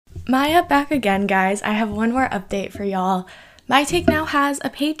Maya back again, guys. I have one more update for y'all. My Take now has a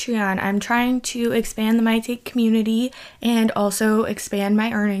Patreon. I'm trying to expand the My Take community and also expand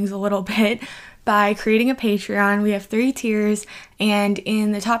my earnings a little bit by creating a Patreon. We have 3 tiers, and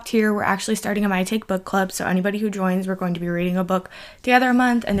in the top tier, we're actually starting a My Take book club. So anybody who joins, we're going to be reading a book together a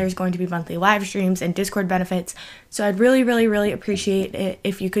month, and there's going to be monthly live streams and Discord benefits. So I'd really appreciate it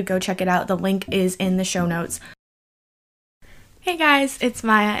if you could go check it out. The link is in the show notes. Hey guys, it's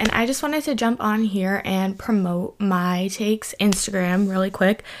Maya, and I just wanted to jump on here and promote My Take's Instagram really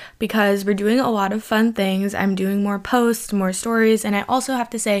quick because we're doing a lot of fun things. I'm doing more posts, more stories, and I also have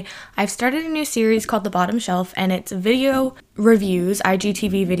to say I've started a new series called The Bottom Shelf, and it's video reviews,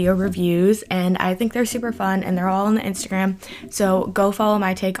 IGTV video reviews, and I think they're super fun, and they're all on the Instagram. So go follow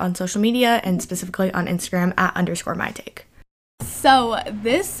My Take on social media, and specifically on Instagram at _MyTake. So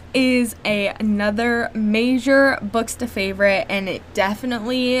this is another major books to favorite, and it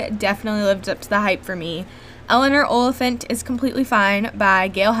definitely lived up to the hype for me. Eleanor Oliphant is Completely Fine by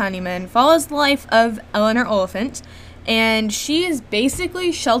Gail Honeyman follows the life of Eleanor Oliphant, and she is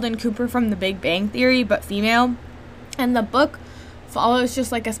basically Sheldon Cooper from The Big Bang Theory, but female. And the book follows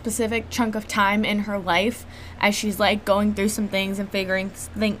just like a specific chunk of time in her life as she's like going through some things and figuring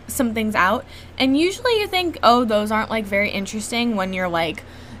some ththings out. And usually you think, oh, those aren't like very interesting when you're like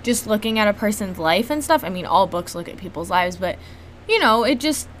just looking at a person's life and stuff. I mean, all books look at people's lives, but you know,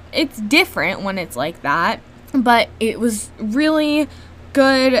 it's different when it's like that. But it was really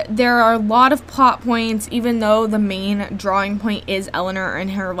good. There are a lot of plot points, even though the main drawing point is Eleanor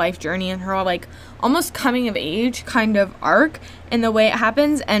and her life journey and her like almost coming of age kind of arc and the way it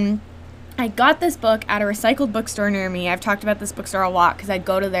happens. And I got this book at a recycled bookstore near me. I've talked about this bookstore a lot because I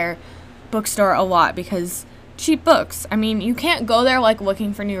go to their bookstore a lot because cheap books. I mean, you can't go there like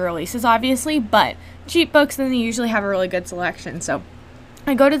looking for new releases, obviously, but cheap books, then they usually have a really good selection. So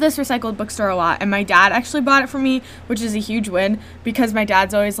I go to this recycled bookstore a lot, and my dad actually bought it for me, which is a huge win because my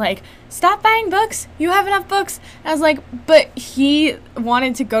dad's always like, stop buying books, you have enough books. And I was like, but he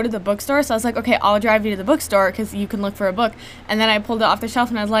wanted to go to the bookstore, so I was like, okay, I'll drive you to the bookstore because you can look for a book. And then I pulled it off the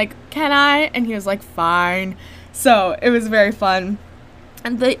shelf and I was like, can I? And he was like, fine. So it was very fun.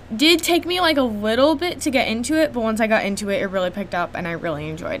 And it did take me like a little bit to get into it, but once I got into it, it really picked up and I really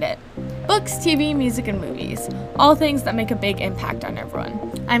enjoyed it. Books, TV, music, and movies. All things that make a big impact on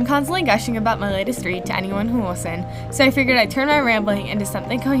everyone. I'm constantly gushing about my latest read to anyone who will listen, so I figured I'd turn my rambling into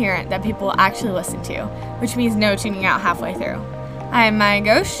something coherent that people will actually listen to, which means no tuning out halfway through. I am Maya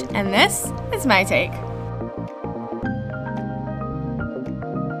Ghosh, and this is My Take.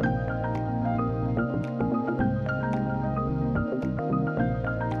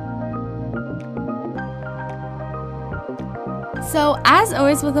 So, as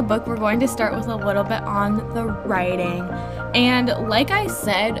always with a book, we're going to start with a little bit on the writing. And like I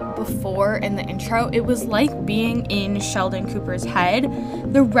said before in the intro, it was like being in Sheldon Cooper's head.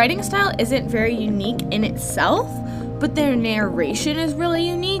 The writing style isn't very unique in itself, but their narration is really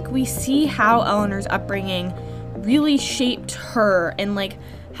unique. We see how Eleanor's upbringing really shaped her and like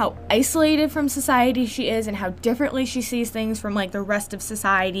how isolated from society she is and how differently she sees things from like the rest of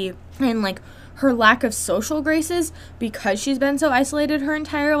society, and like her lack of social graces because she's been so isolated her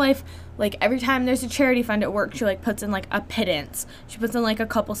entire life. Like every time there's a charity fund at work, she like puts in like a pittance. She puts in like a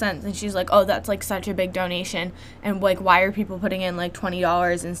couple cents and she's like, oh, that's like such a big donation, and like why are people putting in like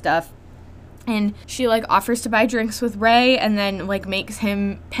 $20 and stuff? And she like offers to buy drinks with Ray and then like makes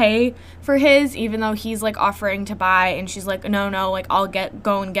him pay for his, even though he's like offering to buy, and she's like, no, like I'll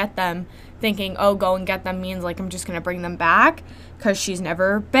go and get them, thinking, oh, go and get them means like I'm just gonna bring them back, because she's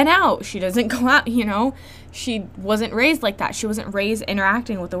never been out. She doesn't go out, you know? She wasn't raised like that. She wasn't raised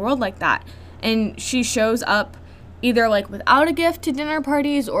interacting with the world like that. And she shows up either like without a gift to dinner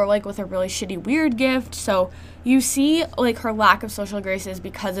parties or like with a really shitty weird gift. So you see like her lack of social graces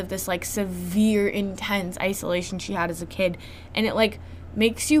because of this like severe intense isolation she had as a kid, and it like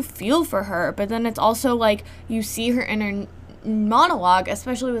makes you feel for her. But then it's also like you see her inner monologue,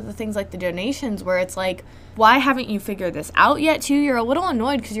 especially with the things like the donations, where it's like, why haven't you figured this out yet too? You're a little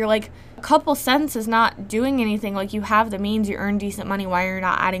annoyed because you're like, a couple cents is not doing anything. Like, you have the means, you earn decent money, why are you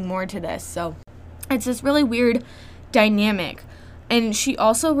not adding more to this? So it's this really weird dynamic. And she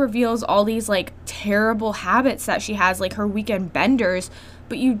also reveals all these like terrible habits that she has, like her weekend benders,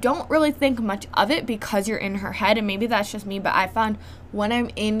 but you don't really think much of it because you're in her head. And maybe that's just me, but I found when I'm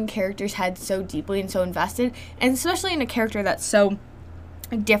in characters' heads so deeply and so invested, and especially in a character that's so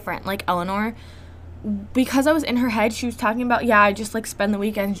different, like Eleanor, because I was in her head, she was talking about, yeah, I just like spend the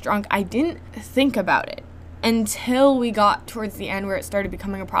weekends drunk. I didn't think about it until we got towards the end where it started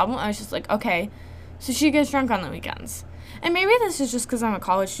becoming a problem. I was just like, okay, so she gets drunk on the weekends. And maybe this is just because I'm a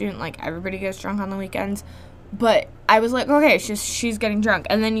college student, like, everybody gets drunk on the weekends. But I was like, okay, she's getting drunk.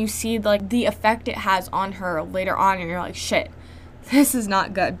 And then you see, like, the effect it has on her later on, and you're like, shit, this is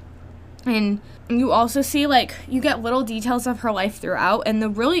not good. And you also see, like, you get little details of her life throughout. And the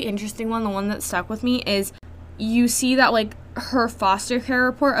really interesting one, the one that stuck with me, is you see that, like, her foster care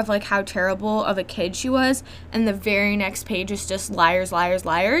report of, like, how terrible of a kid she was. And the very next page is just liars, liars,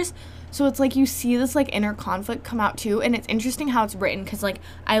 liars. So it's like you see this, like, inner conflict come out too. And it's interesting how it's written, because, like,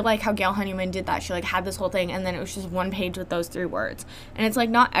 I like how Gail Honeyman did that. She, like, had this whole thing, and then it was just one page with those 3 words. And it's like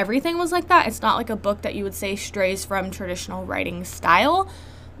not everything was like that. It's not like a book that you would say strays from traditional writing style.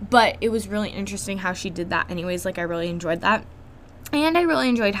 But it was really interesting how she did that anyways. Like, I really enjoyed that. And I really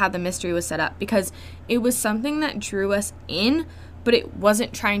enjoyed how the mystery was set up, because it was something that drew us in, but it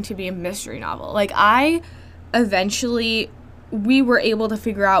wasn't trying to be a mystery novel. Like, we were able to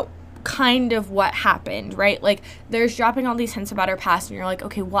figure out kind of what happened, right? Like, there's dropping all these hints about her past, and you're like,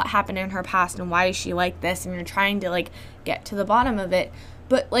 okay, what happened in her past, and why is she like this? And you're trying to, like, get to the bottom of it.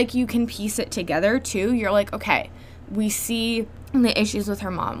 But, like, you can piece it together, too. You're like, okay, we see the issues with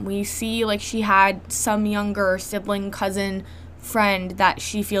her mom. We see, like, she had some younger sibling, cousin, friend that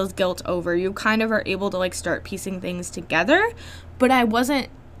she feels guilt over. You kind of are able to, like, start piecing things together. But I wasn't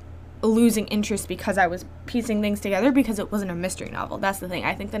losing interest because I was piecing things together, because it wasn't a mystery novel. That's the thing.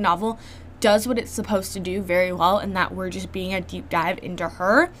 I think the novel does what it's supposed to do very well, and that we're just being a deep dive into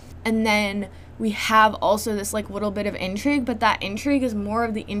her. And then we have also this, like, little bit of intrigue, but that intrigue is more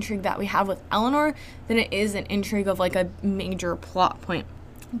of the intrigue that we have with Eleanor than it is an intrigue of, like, a major plot point.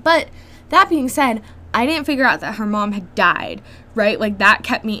 But that being said, I didn't figure out that her mom had died, right? Like, that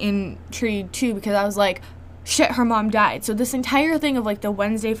kept me intrigued too, because I was like, shit, her mom died. So this entire thing of, like, the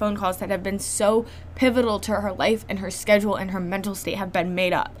Wednesday phone calls that have been so pivotal to her life and her schedule and her mental state have been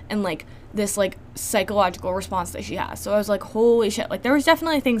made up, and, like, this, like, psychological response that she has. So I was like, holy shit. Like, there was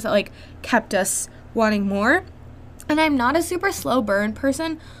definitely things that, like, kept us wanting more. And I'm not a super slow burn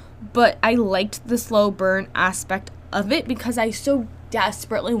person, but I liked the slow burn aspect of it, because I so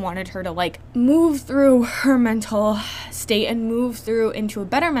desperately wanted her to, like, move through her mental state and move through into a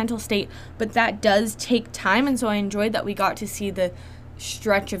better mental state. But that does take time, and so I enjoyed that we got to see the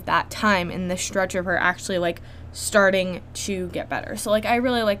stretch of that time and the stretch of her actually, like, starting to get better. So, like, I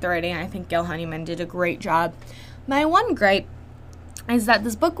really like the writing. I think Gail Honeyman did a great job. My one gripe is that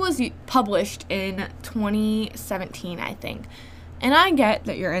this book was published in 2017, I think. And I get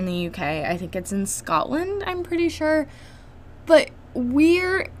that you're in the UK. I think it's in Scotland, I'm pretty sure. But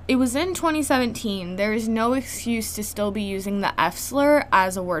it was in 2017. There's no excuse to still be using the F slur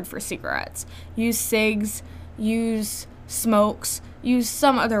as a word for cigarettes. Use cigs, use smokes, use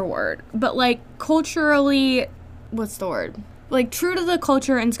some other word. But, like, culturally, what's the word? Like, true to the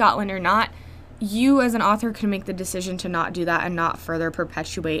culture in Scotland or not, you as an author can make the decision to not do that and not further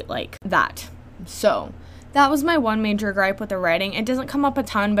perpetuate, like, that. So that was my one major gripe with the writing. It doesn't come up a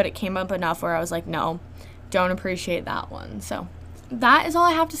ton, but it came up enough where I was like, no, don't appreciate that one. So that is all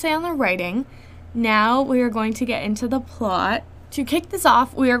I have to say on the writing. Now we are going to get into the plot. To kick this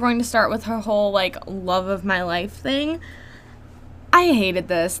off, we are going to start with her whole, like, love of my life thing. I hated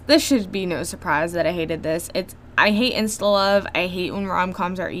this. This should be no surprise that I hated this. I hate insta-love. I hate when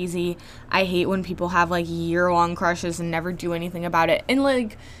rom-coms are easy. I hate when people have, like, year-long crushes and never do anything about it. And,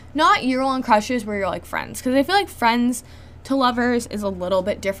 like, not year-long crushes where you're, like, friends. Because I feel like friends to lovers is a little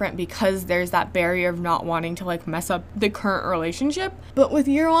bit different, because there's that barrier of not wanting to, like, mess up the current relationship. But with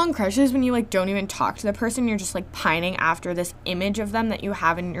year-long crushes, when you, like, don't even talk to the person, you're just, like, pining after this image of them that you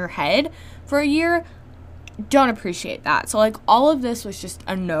have in your head for a year, don't appreciate that. So, like, all of this was just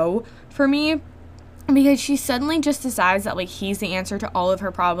a no for me, because she suddenly just decides that, like, he's the answer to all of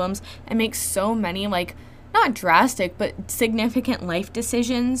her problems, and makes so many, like, not drastic, but significant life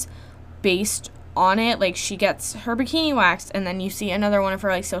decisions based on it. Like, she gets her bikini waxed, and then you see another one of her,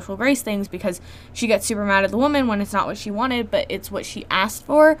 like, social grace things, because she gets super mad at the woman when it's not what she wanted, but it's what she asked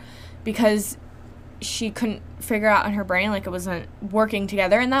for, because she couldn't figure out in her brain, like, it wasn't working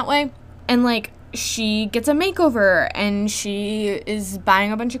together in that way. And, like, she gets a makeover, and she is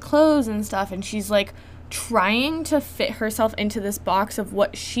buying a bunch of clothes and stuff, and she's, like, trying to fit herself into this box of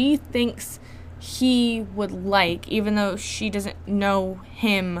what she thinks he would like, even though she doesn't know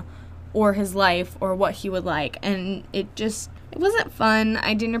him or his life or what he would like. And it wasn't fun.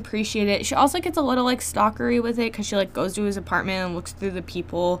 I didn't appreciate it. She also gets a little, like, stalkery with it, because she, like, goes to his apartment and looks through the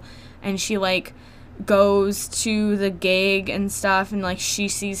people, and she, like, goes to the gig and stuff, and, like, she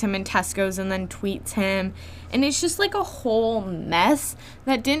sees him in Tesco's and then tweets him, and it's just, like, a whole mess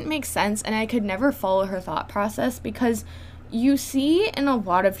that didn't make sense. And I could never follow her thought process, because you see in a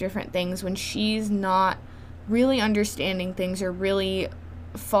lot of different things when she's not really understanding things or really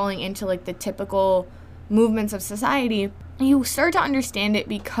falling into like the typical movements of society, you start to understand it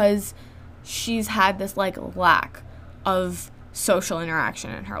because she's had this like lack of social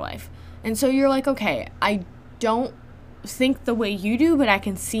interaction in her life. And so you're like, okay, I don't think the way you do, but I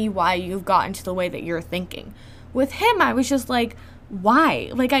can see why you've gotten to the way that you're thinking. With him, I was just like,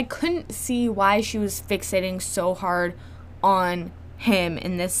 why? Like, I couldn't see why she was fixating so hard on him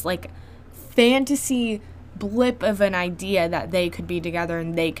in this like fantasy blip of an idea that they could be together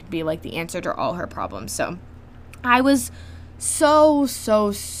and they could be like the answer to all her problems. So I was so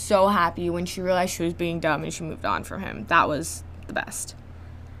happy when she realized she was being dumb and she moved on from him. That was the best.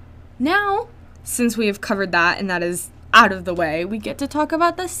 Now, since we have covered that and that is out of the way, we get to talk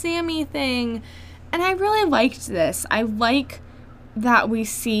about the Sammy thing. And I really liked this. I like that we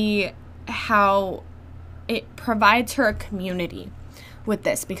see how it provides her a community with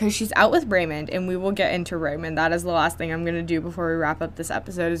this, because she's out with Raymond, and we will get into Raymond. That is the last thing I'm going to do before we wrap up this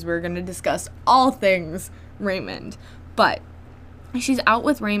episode, is we're going to discuss all things Raymond. But she's out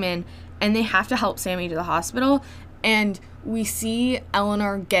with Raymond, and they have to help Sammy to the hospital, and we see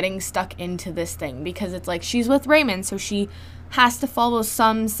Eleanor getting stuck into this thing, because it's like she's with Raymond, so she has to follow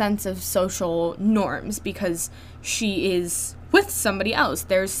some sense of social norms, because she is with somebody else.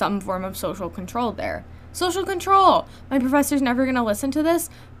 There's some form of social control there. Social control! My professor's never going to listen to this,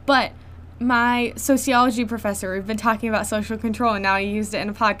 but my sociology professor, we've been talking about social control, and now he used it in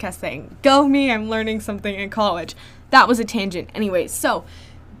a podcast thing. Go me, I'm learning something in college. That was a tangent. Anyway, so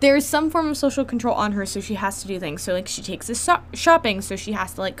there's some form of social control on her, so she has to do things. So, like, she takes us shopping, so she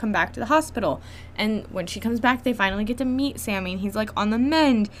has to, like, come back to the hospital. And when she comes back, they finally get to meet Sammy, and he's, like, on the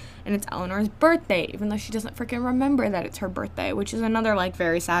mend. And it's Eleanor's birthday, even though she doesn't freaking remember that it's her birthday, which is another, like,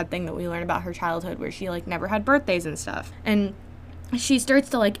 very sad thing that we learn about her childhood, where she, like, never had birthdays and stuff. And she starts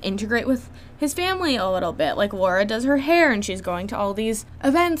to, like, integrate with his family a little bit. Like, Laura does her hair, and she's going to all these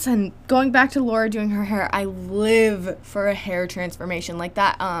events. And going back to Laura doing her hair, I live for a hair transformation. Like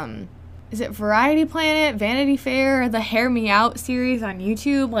that, is it Variety Planet, Vanity Fair, the Hair Me Out series on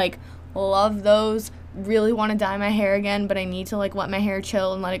YouTube? Like, love those. Really want to dye my hair again, but I need to, like, let my hair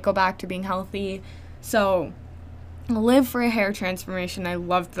chill and let it go back to being healthy. So live for a hair transformation. I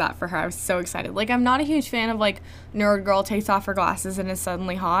loved that for her. I was so excited. Like, I'm not a huge fan of, like, nerd girl takes off her glasses and is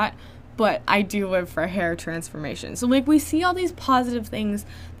suddenly hot, but I do live for a hair transformation. So, like, we see all these positive things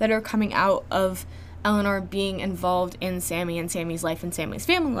that are coming out of Eleanor being involved in Sammy and Sammy's life and Sammy's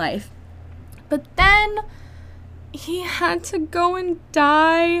family life. But then he had to go and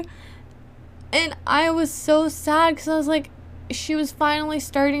die, and I was so sad, because I was like, she was finally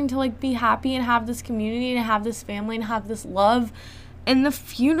starting to, like, be happy and have this community and have this family and have this love. And the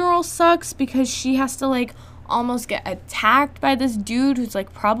funeral sucks, because she has to, like, almost get attacked by this dude who's,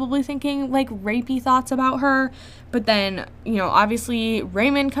 like, probably thinking, like, rapey thoughts about her. But then, you know, obviously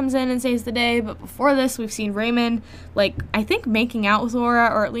Raymond comes in and saves the day. But before this, we've seen Raymond, like, I think making out with Laura,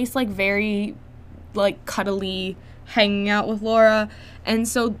 or at least, like, very, like, cuddly hanging out with Laura. And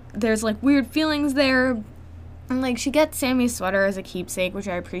so there's, like, weird feelings there. And, like, she gets Sammy's sweater as a keepsake, which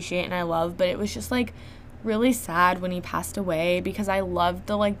I appreciate and I love, but it was just, like, really sad when he passed away, because I loved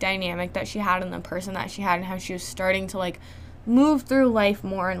the, like, dynamic that she had and the person that she had, and how she was starting to, like, move through life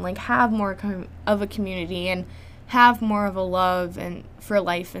more and, like, have more of a community and have more of a love and for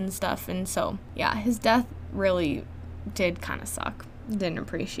life and stuff. And so, yeah, his death really did kind of suck. Didn't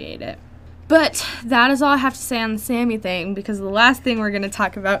appreciate it. But that is all I have to say on the Sammy thing, because the last thing we're going to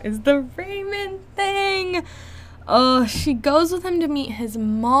talk about is the Raymond thing. Oh, she goes with him to meet his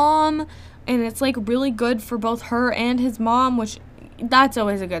mom, and it's, like, really good for both her and his mom, which that's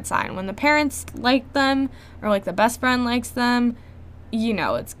always a good sign. When the parents like them, or, like, the best friend likes them, you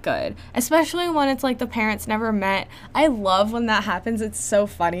know it's good. Especially when it's, like, the parents never met. I love when that happens. It's so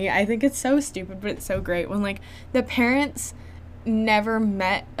funny. I think it's so stupid, but it's so great when, like, the parents never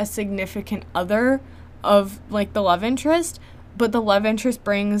met a significant other of, like, the love interest, but the love interest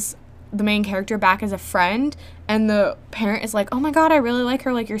brings the main character back as a friend, and the parent is like, oh my god, I really like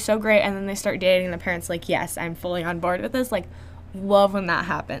her, like, you're so great, and then they start dating, and the parent's like, yes, I'm fully on board with this. Like, love when that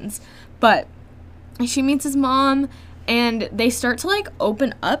happens. But she meets his mom, and they start to, like,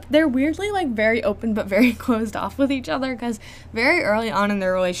 open up. They're weirdly, like, very open but very closed off with each other, because very early on in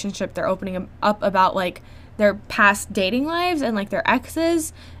their relationship, they're opening up about, like, their past dating lives and, like, their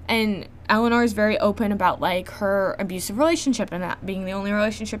exes, and Eleanor is very open about, like, her abusive relationship and that being the only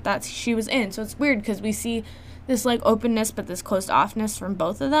relationship that she was in. So it's weird, because we see this, like, openness but this closed offness from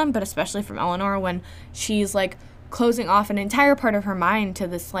both of them, but especially from Eleanor when she's, like, closing off an entire part of her mind to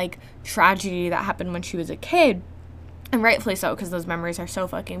this, like, tragedy that happened when she was a kid. And rightfully so, because those memories are so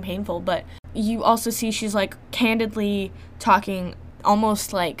fucking painful. But you also see she's, like, candidly talking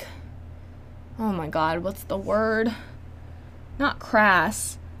almost like, oh my god, what's the word? Not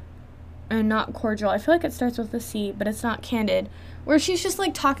crass and not cordial. I feel like it starts with a C, but it's not candid. Where she's just,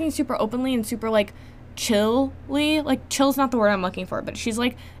 like, talking super openly and super, like, chilly. Like, chill's not the word I'm looking for, but she's,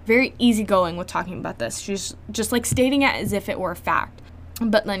 like, very easygoing with talking about this. She's just, like, stating it as if it were a fact.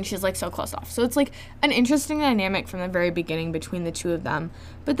 But then she's, like, so closed off. So it's, like, an interesting dynamic from the very beginning between the two of them.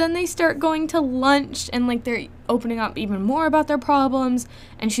 But then they start going to lunch, and, like, they're opening up even more about their problems.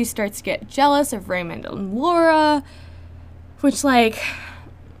 And she starts to get jealous of Raymond and Laura, which, like,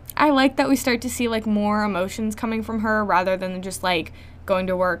 I like that we start to see, like, more emotions coming from her rather than just, like, going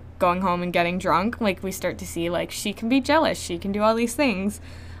to work, going home, and getting drunk. Like, we start to see, like, she can be jealous. She can do all these things.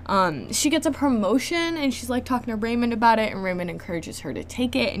 She gets a promotion, and she's, like, talking to Raymond about it, and Raymond encourages her to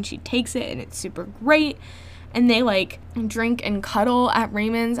take it, and she takes it, and it's super great. And they, like, drink and cuddle at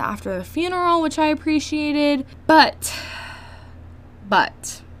Raymond's after the funeral, which I appreciated. But,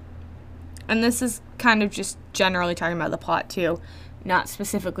 and this is kind of just generally talking about the plot, too, not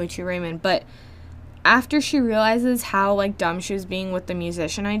specifically to Raymond, but after she realizes how, like, dumb she was being with the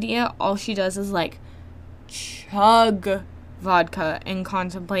musician idea, all she does is, like, chug vodka and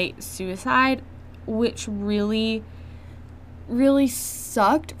contemplate suicide, which really, really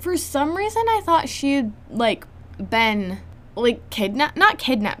sucked. For some reason, I thought she had, like, been, like, not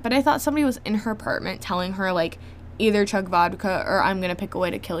kidnapped, but I thought somebody was in her apartment telling her, like, either chug vodka or I'm gonna pick a way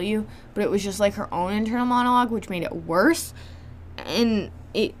to kill you, but it was just, like, her own internal monologue, which made it worse, and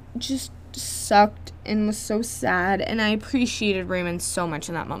it just sucked and was so sad. And I appreciated Raymond so much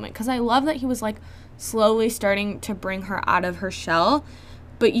in that moment, because I love that he was, like, slowly starting to bring her out of her shell,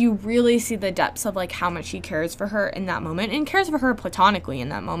 but you really see the depths of, like, how much he cares for her in that moment, and cares for her platonically in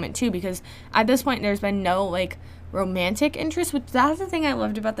that moment too, because at this point there's been no, like, romantic interest, which that's the thing I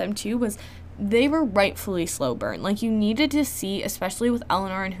loved about them too, was they were rightfully slow burn. Like, you needed to see, especially with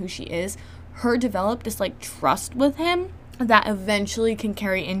Eleanor and who she is, her develop this, like, trust with him that eventually can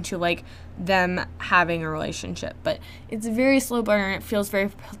carry into, like, them having a relationship. But it's very slow burn, and it feels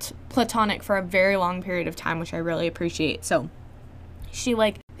very platonic for a very long period of time, which I really appreciate. So she,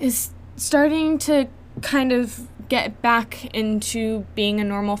 like, is starting to kind of get back into being a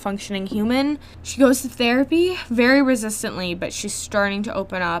normal functioning human. She goes to therapy very resistantly, but she's starting to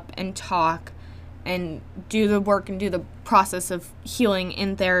open up and talk and do the work and do the process of healing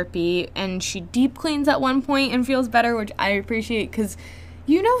in therapy. And she deep cleans at one point and feels better, which I appreciate, because,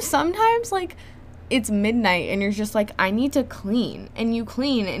 you know, sometimes, like, it's midnight and you're just like, I need to clean, and you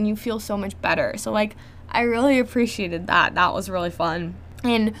clean and you feel so much better. So, like, I really appreciated that. That was really fun.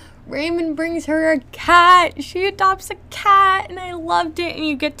 And Raymond brings her a cat. She adopts a cat, and I loved it. And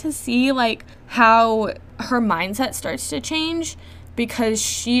you get to see, like, how her mindset starts to change, because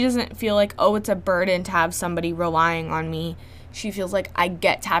she doesn't feel like, oh, it's a burden to have somebody relying on me. She feels like, I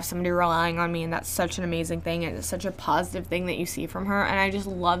get to have somebody relying on me, and that's such an amazing thing, and it's such a positive thing that you see from her, and I just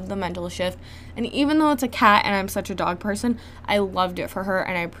love the mental shift. And even though it's a cat and I'm such a dog person, I loved it for her,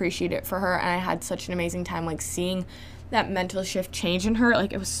 and I appreciate it for her, and I had such an amazing time, like, seeing that mental shift change in her.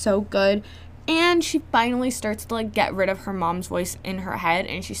 Like, it was so good. And she finally starts to, like, get rid of her mom's voice in her head,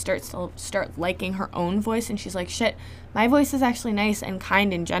 and she starts to liking her own voice, and she's like, shit, my voice is actually nice and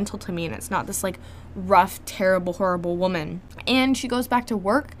kind and gentle to me, and it's not this, like, rough, terrible, horrible woman. And she goes back to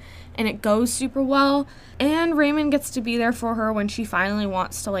work, and it goes super well, and Raymond gets to be there for her when she finally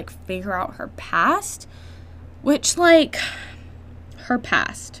wants to, like, figure out her past, which, like, her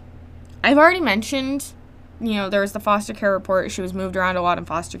past. I've already mentioned, you know, there was the foster care report. She was moved around a lot in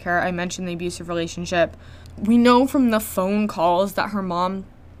foster care. I mentioned the abusive relationship. We know from the phone calls that her mom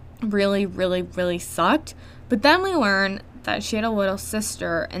really, really, really sucked. But then we learn that she had a little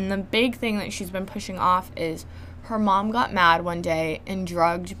sister, and the big thing that she's been pushing off is her mom got mad one day and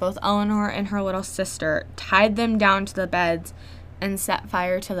drugged both Eleanor and her little sister, tied them down to the beds, and set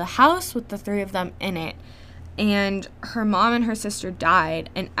fire to the house with the three of them in it. And her mom and her sister died,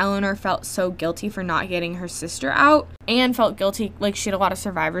 and Eleanor felt so guilty for not getting her sister out, and felt guilty, like, she had a lot of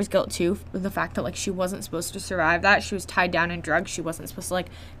survivor's guilt too, with the fact that, like, she wasn't supposed to survive that. She was tied down and drugged. She wasn't supposed to, like,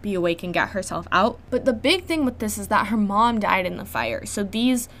 be awake and get herself out. But the big thing with this is that her mom died in the fire. So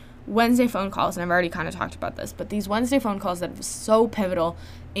these Wednesday phone calls, and I've already kind of talked about this, but these Wednesday phone calls that was so pivotal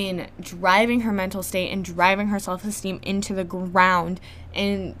in driving her mental state and driving her self-esteem into the ground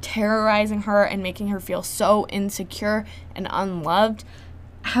and terrorizing her and making her feel so insecure and unloved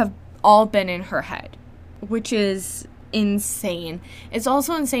have all been in her head, which is insane. It's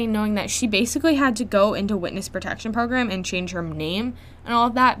also insane knowing that she basically had to go into witness protection program and change her name and all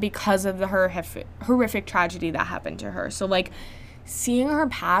of that because of the horrific tragedy that happened to her. So, like, seeing her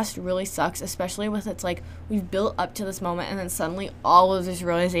past really sucks, especially with it's like we've built up to this moment and then suddenly all of this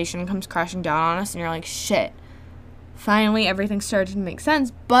realization comes crashing down on us and you're like, shit, finally everything started to make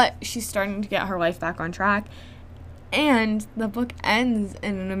sense, but she's starting to get her life back on track. And the book ends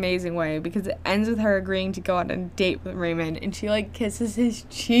in an amazing way because it ends with her agreeing to go on a date with Raymond, and she, like, kisses his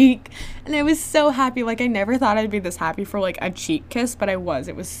cheek, and I was so happy. Like, I never thought I'd be this happy for, like, a cheek kiss, but I was.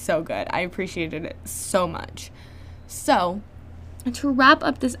 It was so good. I appreciated it so much. So, to wrap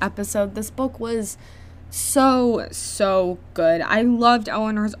up this episode, this book was so good. I loved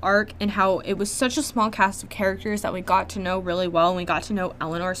Eleanor's arc and how it was such a small cast of characters that we got to know really well, and we got to know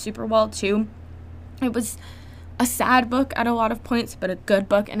Eleanor super well, too. It was a sad book at a lot of points, but a good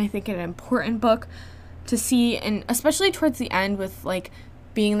book, and I think an important book to see, and especially towards the end with, like,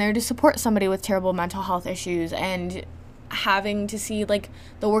 being there to support somebody with terrible mental health issues and having to see, like,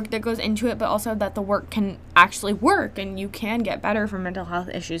 the work that goes into it, but also that the work can actually work and you can get better from mental health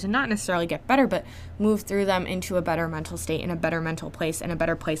issues, and not necessarily get better, but move through them into a better mental state and a better mental place and a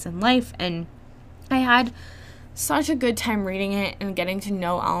better place in life. And I had such a good time reading it and getting to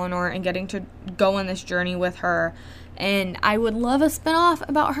know Eleanor and getting to go on this journey with her. And I would love a spinoff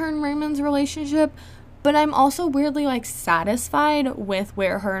about her and Raymond's relationship, but I'm also weirdly, like, satisfied with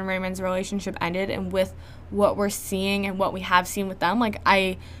where her and Raymond's relationship ended and with what we're seeing and what we have seen with them. Like,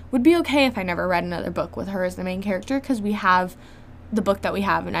 I would be okay if I never read another book with her as the main character, because we have the book that we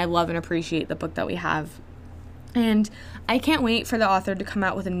have, and I love and appreciate the book that we have. And I can't wait for the author to come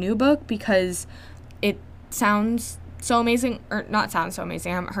out with a new book because it sounds so amazing, or not sounds so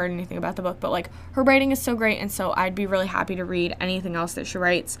amazing, I haven't heard anything about the book, but, like, her writing is so great, and so I'd be really happy to read anything else that she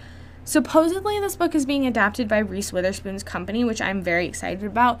writes. Supposedly this book is being adapted by Reese Witherspoon's company, which I'm very excited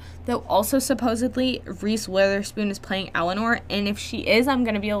about, though also supposedly Reese Witherspoon is playing Eleanor, and if she is, I'm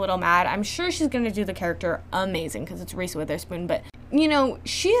going to be a little mad. I'm sure she's going to do the character amazing because it's Reese Witherspoon, but, you know,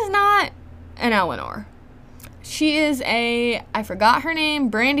 she's not an Eleanor. She is I forgot her name,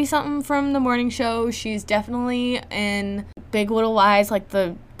 Brandy something from the morning show. She's definitely in Big Little Lies, like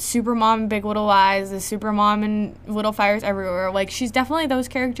the super mom in Big Little Lies, the super mom in Little Fires Everywhere. Like, she's definitely those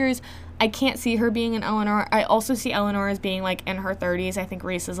characters. I can't see her being an Eleanor. I also see Eleanor as being, like, in her 30s. I think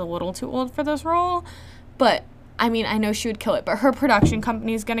Reese is a little too old for this role. But, I mean, I know she would kill it. But her production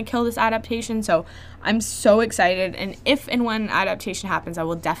company is going to kill this adaptation, so I'm so excited. And if and when adaptation happens, I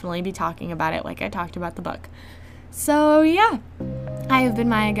will definitely be talking about it like I talked about the book. So, yeah. I have been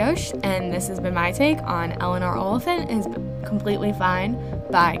Maya Ghosh, and this has been my take on Eleanor Oliphant is Completely Fine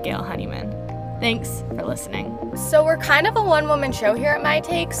by Gail Honeyman. Thanks for listening. So we're kind of a one-woman show here at My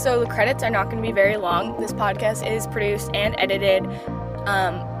Take, so the credits are not going to be very long. This podcast is produced and edited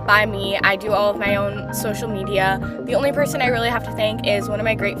by me. I do all of my own social media. The only person I really have to thank is one of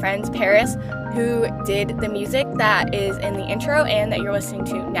my great friends, Paris, who did the music that is in the intro and that you're listening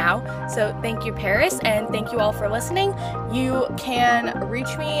to now. So thank you, Paris, and thank you all for listening. You can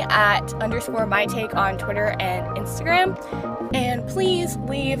reach me at _mytake on Twitter and Instagram. And please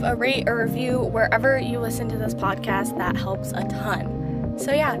leave a rate or review wherever you listen to this podcast. That helps a ton.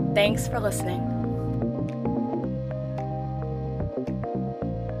 So yeah, thanks for listening.